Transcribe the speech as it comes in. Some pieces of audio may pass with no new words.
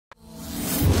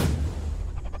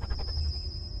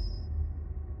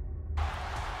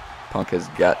Punk has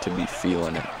got to be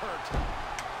feeling it.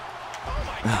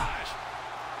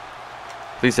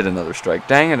 Please hit another strike.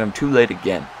 Dang it, I'm too late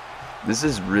again. This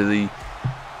is really...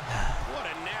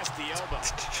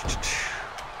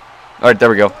 Alright, there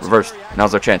we go. Reverse.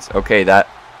 Now's our chance. Okay, that...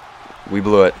 We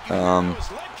blew it. Alright,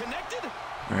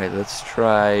 let's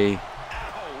try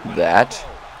that.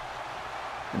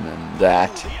 And then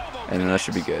that. And then that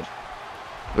should be good.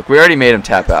 Look, we already made him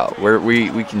tap out.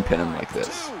 We can pin him like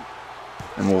this.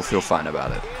 And we'll feel fine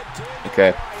about it.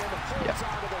 Okay. Yeah.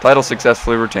 Title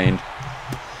successfully retained.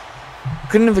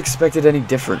 Couldn't have expected any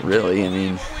different, really. I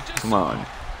mean, come on.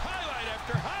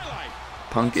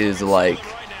 Punk is like...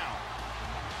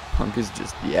 Punk is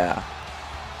just, yeah.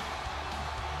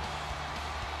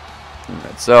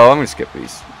 Alright, so I'm going to skip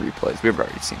these replays. We've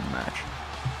already seen the match.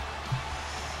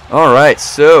 Alright,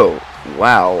 so,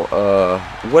 wow.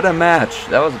 What a match.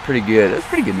 That was a pretty good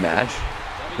match.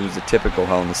 It was a typical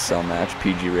Hell in a Cell match.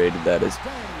 PG rated, that is.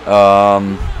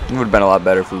 It would have been a lot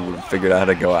better if we would have figured out how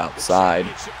to go outside.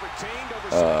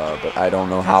 But I don't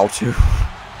know how to.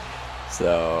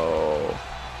 So,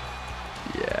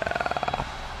 yeah.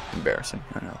 Embarrassing,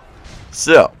 I know.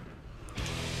 So,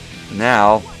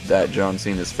 now that John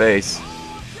Cena's face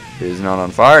is not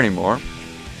on fire anymore,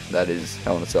 that is,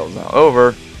 Hell in a Cell is now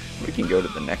over, we can go to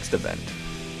the next event,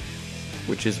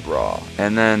 which is Raw.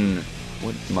 And then,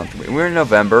 what month are we? We're in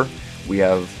November. We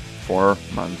have 4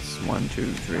 months. 1,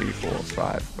 2, 3, 4,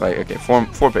 5. Right, okay, 4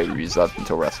 pay-per-views left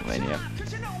until WrestleMania,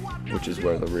 which is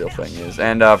where the real thing is.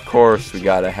 And of course, we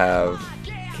gotta have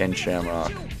Ken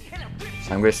Shamrock.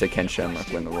 I'm gonna say Ken Shamrock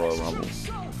win the Royal Rumble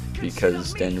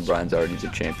because Daniel Bryan's already the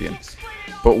champion.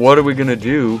 But what are we gonna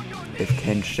do if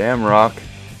Ken Shamrock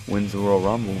wins the Royal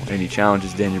Rumble and he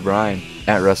challenges Daniel Bryan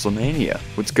at WrestleMania?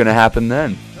 What's gonna happen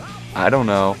then? I don't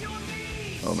know.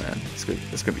 Oh man, it's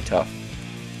gonna be tough.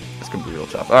 It's gonna be real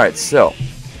tough. All right, so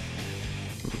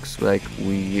looks like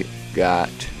we got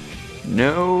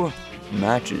no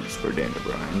matches for Daniel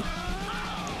Bryan,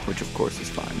 which of course is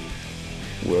fine.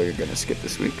 We're gonna skip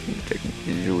this week and take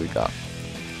a week off.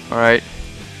 All right,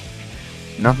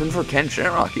 nothing for Ken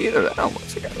Shamrock either.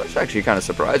 That's actually kind of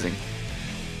surprising.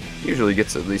 He usually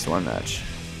gets at least one match.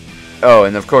 Oh,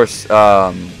 and of course,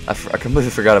 I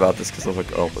completely forgot about this because I was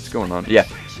like, oh, what's going on? Yeah.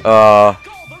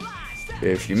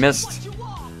 If you missed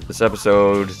this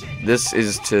episode, this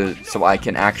is so I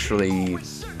can actually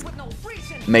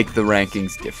make the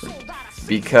rankings different.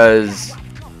 Because,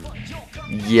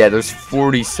 yeah, there's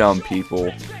 40-some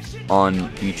people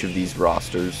on each of these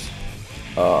rosters.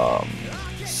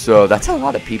 So that's a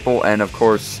lot of people, and of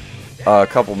course, a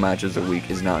couple matches a week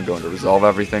is not going to resolve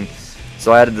everything.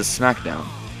 So I added the SmackDown,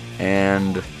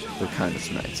 and they're kind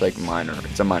of it's like minor.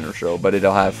 It's a minor show, but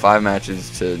it'll have 5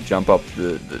 matches to jump up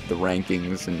the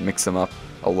rankings and mix them up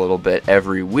a little bit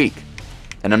every week.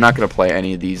 And I'm not going to play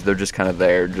any of these. They're just kind of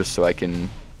there just so I can,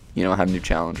 you know, have new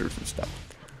challengers and stuff.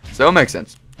 So it makes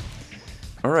sense.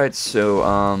 Alright, so,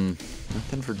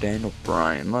 nothing for Daniel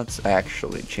Bryan. Let's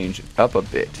actually change it up a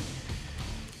bit.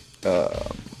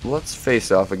 Let's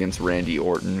face off against Randy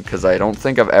Orton, because I don't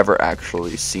think I've ever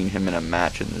actually seen him in a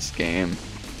match in this game.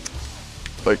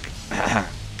 Like,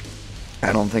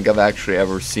 I don't think I've actually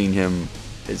ever seen him,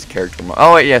 his character.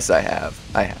 Oh, wait, yes, I have.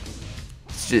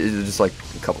 It's just like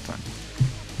a couple times.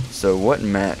 So, what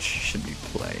match should we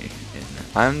play in?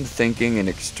 I'm thinking an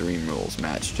Extreme Rules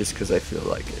match, just because I feel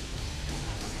like it.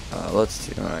 Let's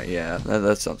see. Alright, yeah,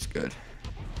 that sounds good.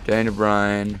 Daniel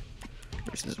Bryan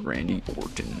versus Randy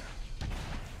Orton.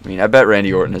 I mean, I bet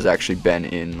Randy Orton has actually been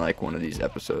in, like, one of these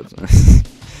episodes.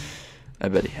 I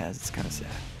bet he has. It's kind of sad.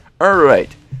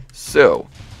 Alright, so,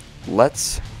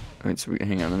 let's...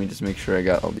 hang on, let me just make sure I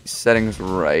got all these settings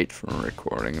right for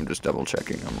recording. I'm just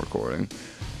double-checking I'm recording.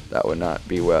 That would not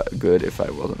be good if I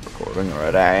wasn't recording.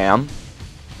 Alright, I am.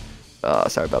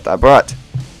 Sorry about that, but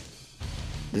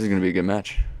this is going to be a good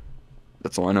match.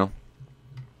 That's all I know.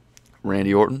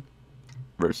 Randy Orton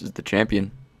versus the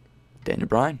champion, Daniel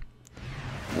Bryan.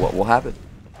 What will happen?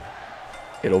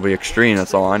 It'll be extreme,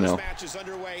 that's all I know.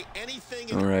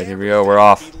 Alright, here we go. We're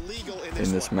off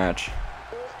in this match.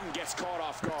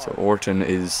 Right, so Orton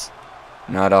is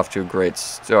not off to a great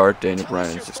start. Daniel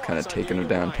Bryan is just kind of taking him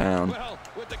downtown.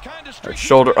 Right,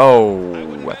 shoulder.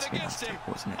 Oh, that's nasty,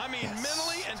 wasn't it?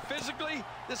 Yes.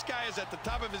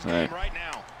 Alright.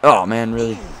 Oh, man,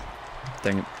 really?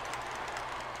 Dang it.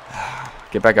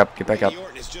 Get back up, get back up.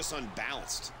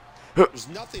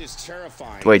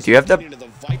 Wait, do you have to...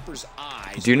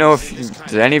 Do you know if...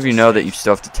 Did any of you know that you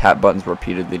still have to tap buttons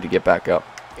repeatedly to get back up?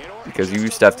 Because you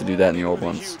used to have to do that in the old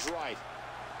ones.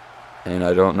 And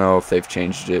I don't know if they've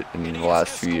changed it in the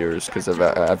last few years, because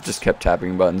I've just kept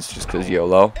tapping buttons just because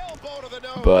YOLO.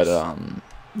 But,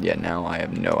 yeah, now I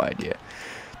have no idea.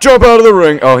 Jump out of the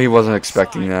ring! Oh, he wasn't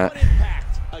expecting that.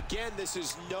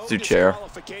 Do chair.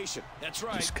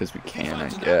 Just because we can, I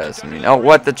guess. I mean, oh,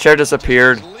 what? The chair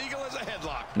disappeared.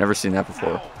 Never seen that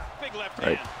before.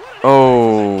 Right.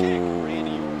 Oh.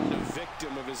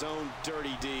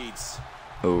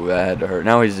 Oh, that had to hurt.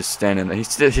 Now he's just standing there. He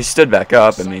stood back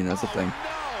up. I mean, that's the thing.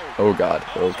 Oh, God.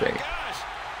 Okay.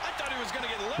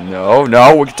 No,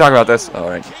 no. We can talk about this. All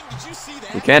right.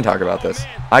 We can talk about this.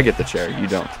 I get the chair. You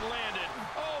don't.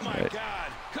 All right.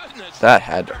 That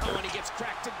had to hurt.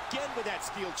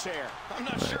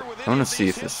 Right. I want to see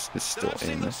if this is still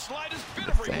in the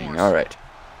thing. All right.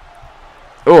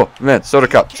 Oh, man. Soda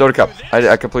cup. Soda cup.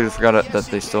 I completely forgot that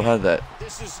they still had that.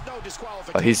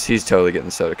 Oh, he's totally getting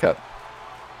the soda cup.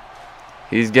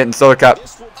 He's getting soda cup.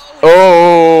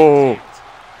 Oh.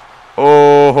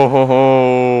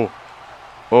 Oh.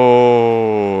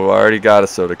 Oh. I already got a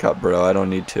soda cup, bro. I don't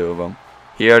need two of them.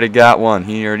 He already got one.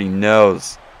 He already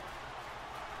knows.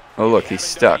 Oh, look. He's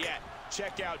stuck.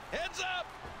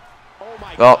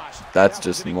 Well, that's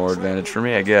just more advantage for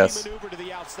me, I guess.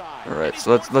 All right.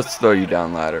 So let's throw you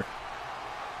down ladder.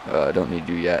 I don't need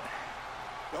you yet.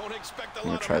 I'm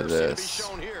going to try this,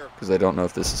 because I don't know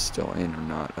if this is still in or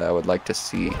not. I would like to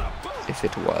see if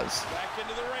it was.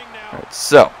 Alright,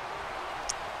 so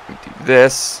we do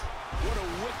this.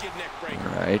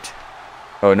 Alright.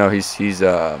 Oh no, he's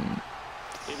not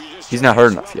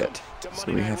hurt enough yet.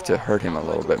 So we have to hurt him a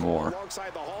little bit more.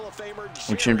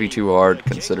 Which shouldn't be too hard,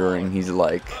 considering he's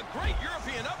like, I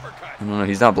don't know,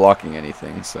 he's not blocking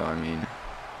anything, so I mean.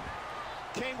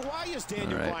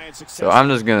 Alright, so I'm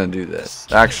just going to do this.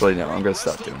 Actually, no, I'm going to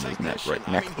stop doing these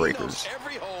neck breakers.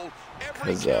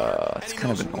 Because it's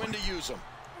kind of annoying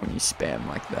when you spam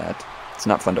like that. It's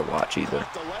not fun to watch either.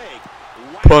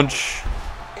 Punch!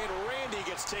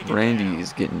 Randy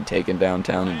is getting taken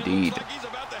downtown indeed.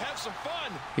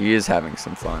 He is having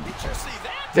some fun.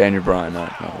 Daniel Bryan, I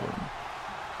don't know.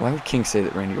 Why would King say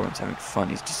that Randy Orton's having fun?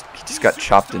 He just got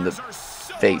chopped in the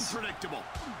face.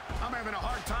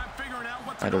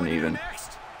 I don't even.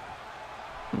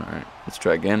 Alright, let's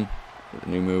try again with a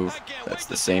new move. That's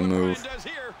the same move.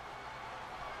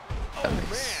 That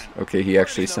makes, okay, he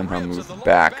actually somehow moved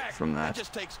back from that.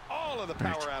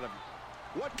 Right.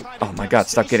 Oh my god,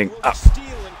 stop getting up.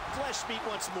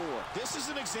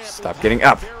 Stop getting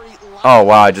up. Oh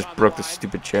wow, I just broke the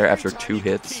stupid chair after 2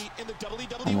 hits.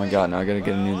 Oh my god, now I gotta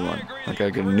get a new one. I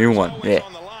gotta get a new one. Yeah.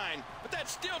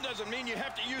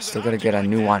 Still gotta get a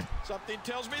new one.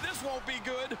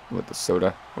 With the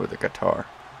soda or the guitar.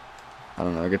 I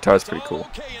don't know, the guitar's pretty cool.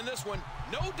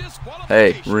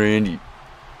 Hey, Randy.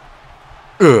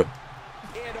 Ugh.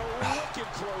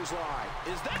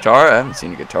 Guitar? I haven't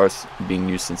seen a guitar being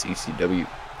used since ECW.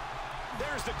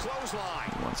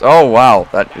 Oh wow,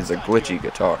 that is a glitchy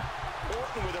guitar.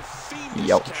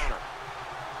 Youch.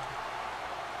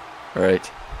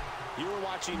 Alright.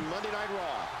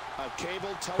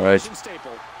 Alright.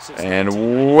 And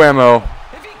whammo.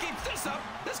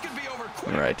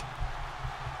 Alright.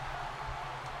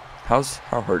 How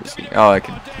hard is he? Oh, I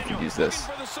can use this.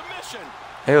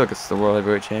 Hey look, it's the World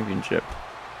Heavyweight Championship.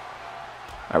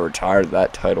 I retired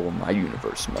that title in my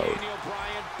universe mode.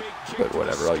 But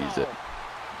whatever, I'll use it.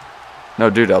 No,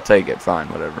 dude, I'll take it. Fine,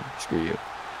 whatever. Screw you.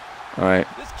 Alright.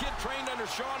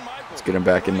 Let's get him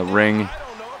back in the ring.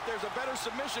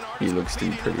 He looks to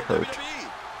be pretty hurt.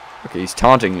 Okay, he's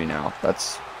taunting me now.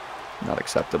 That's not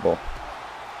acceptable.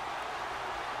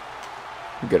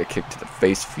 You got a kick to the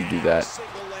face if you do that.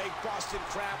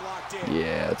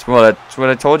 Yeah, that's what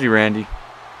I told you, Randy.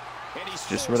 It's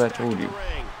just what I told you.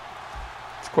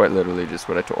 It's quite literally just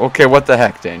what I told. Okay, what the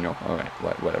heck, Daniel? All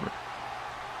right, whatever.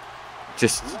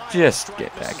 Just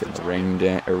get back in the ring,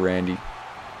 Randy.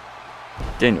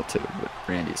 Daniel too, but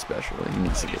Randy especially. He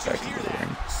needs to get back into the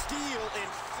ring.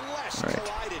 All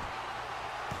right.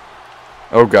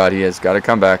 Oh God, he has got to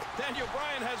come back.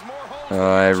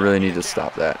 I really need to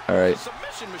stop that. All right.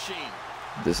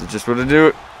 This is just what I do.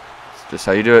 It's just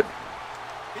how you do it.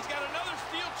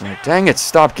 All right, dang it!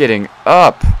 Stop getting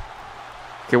up.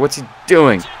 Okay, what's he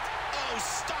doing?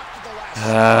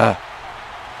 There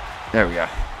we go.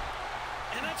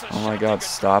 Oh my God!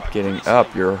 Stop getting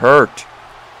up. You're hurt.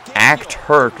 Act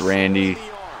hurt, Randy.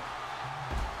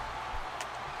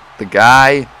 The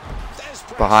guy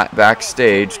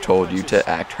backstage told you to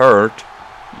act hurt.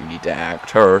 You need to act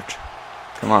hurt.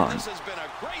 Come on.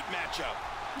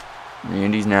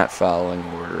 Randy's not following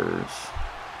orders.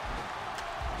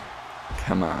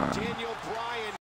 Come on.